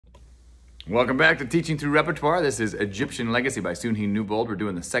Welcome back to Teaching Through Repertoire. This is Egyptian Legacy by Newbold. We're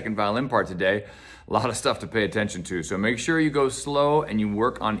doing the second violin part today. A lot of stuff to pay attention to. So make sure you go slow and you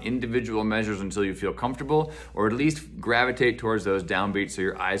work on individual measures until you feel comfortable, or at least gravitate towards those downbeats so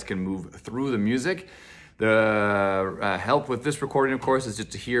your eyes can move through the music. The help with this recording, of course, is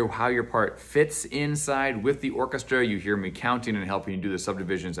just to hear how your part fits inside with the orchestra. You hear me counting and helping you do the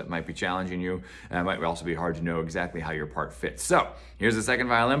subdivisions that might be challenging you. It might also be hard to know exactly how your part fits. So here's the second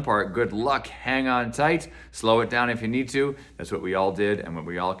violin part. Good luck. Hang on tight. Slow it down if you need to. That's what we all did and what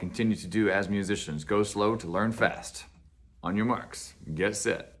we all continue to do as musicians. Go slow to learn fast. On your marks, get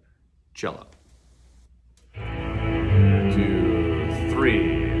set, cello. 2,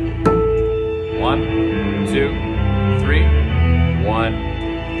 3. 1, 2, 3, 1,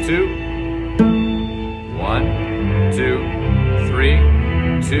 2, 1, 2, 3,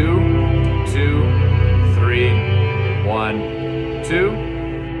 2, 2, 3, 1,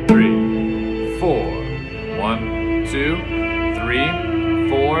 2, 3, 4, 1, 2, 3,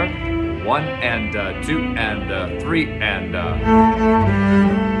 4, 1 and 2 and 3 and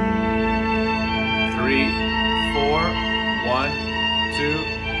 3, 4, 1, 2,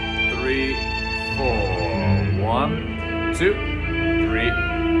 3, 4, 1, 2, 3,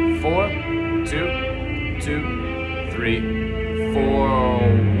 4, 2, 2, 3,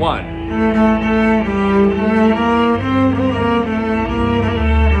 4, 1.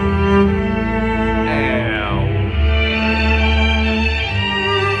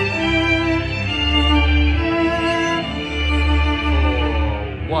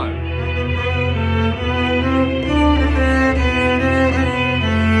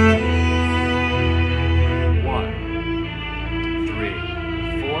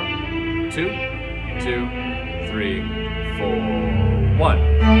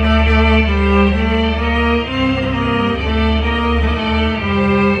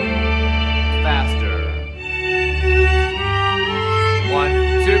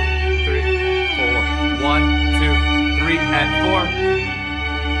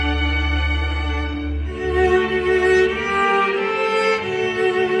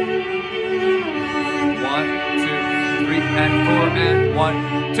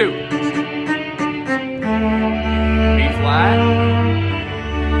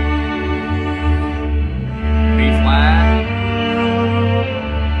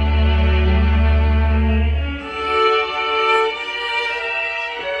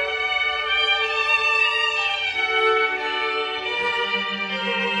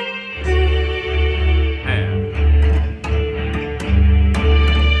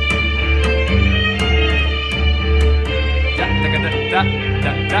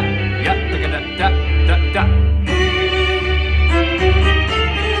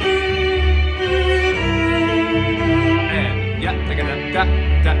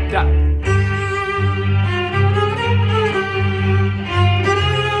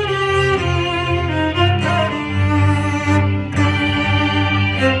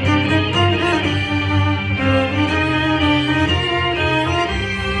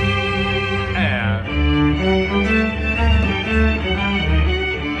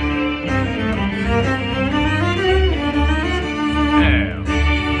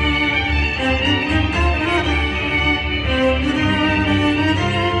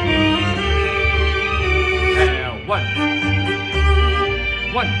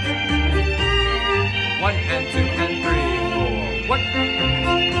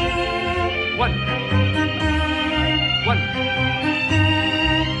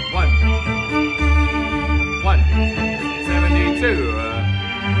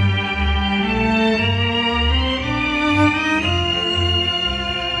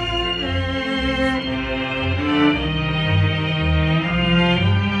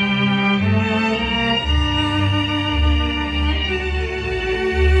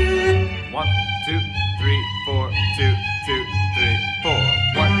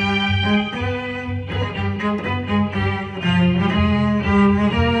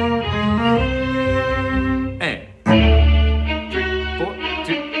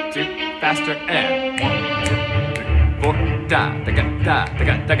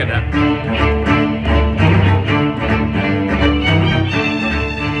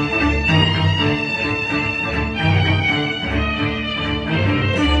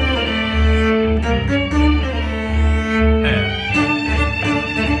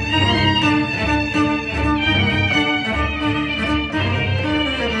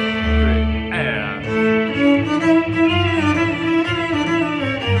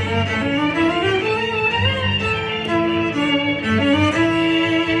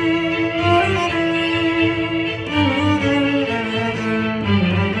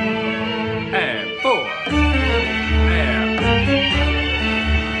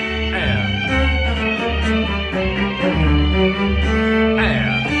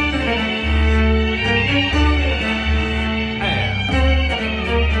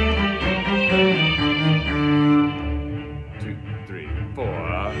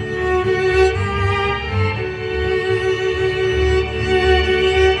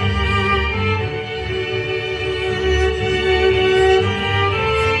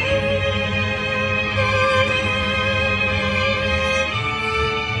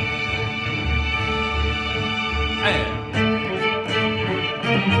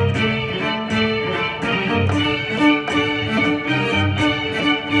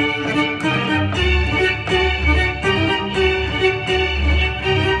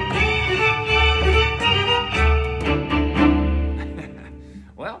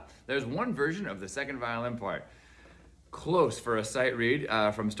 horn version of the second violin part. Close for a sight read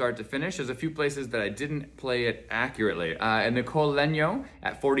from start to finish. There's a few places that I didn't play it accurately. In the Krijnen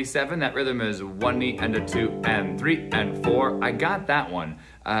at 47, that rhythm is 1 and a 2 and 3 and 4. I got that one.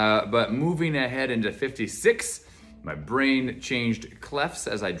 But moving ahead into 56, my brain changed clefs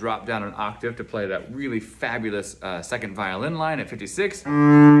as I dropped down an octave to play that really fabulous second violin line at 56.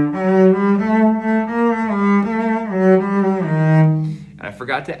 And I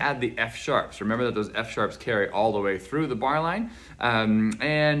forgot to add the F sharps. Remember that those F sharps carry all the way through the bar line.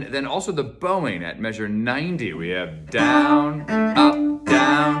 And then also the bowing at measure 90. We have down, up,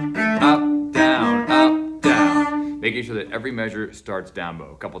 down, up, down, up, down. Making sure that every measure starts down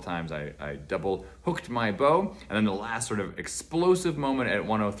bow. A couple times I double hooked my bow. And then the last sort of explosive moment at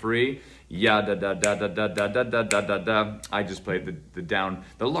 103, ya da da da da da da da da da da da. I just played the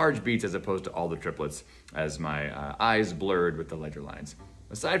large beats as opposed to all the triplets as my eyes blurred with the ledger lines.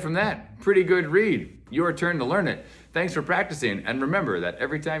 Aside from that, pretty good read. Your turn to learn it. Thanks for practicing, and remember that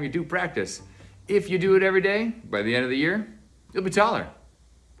every time you do practice, if you do it every day, by the end of the year, you'll be taller.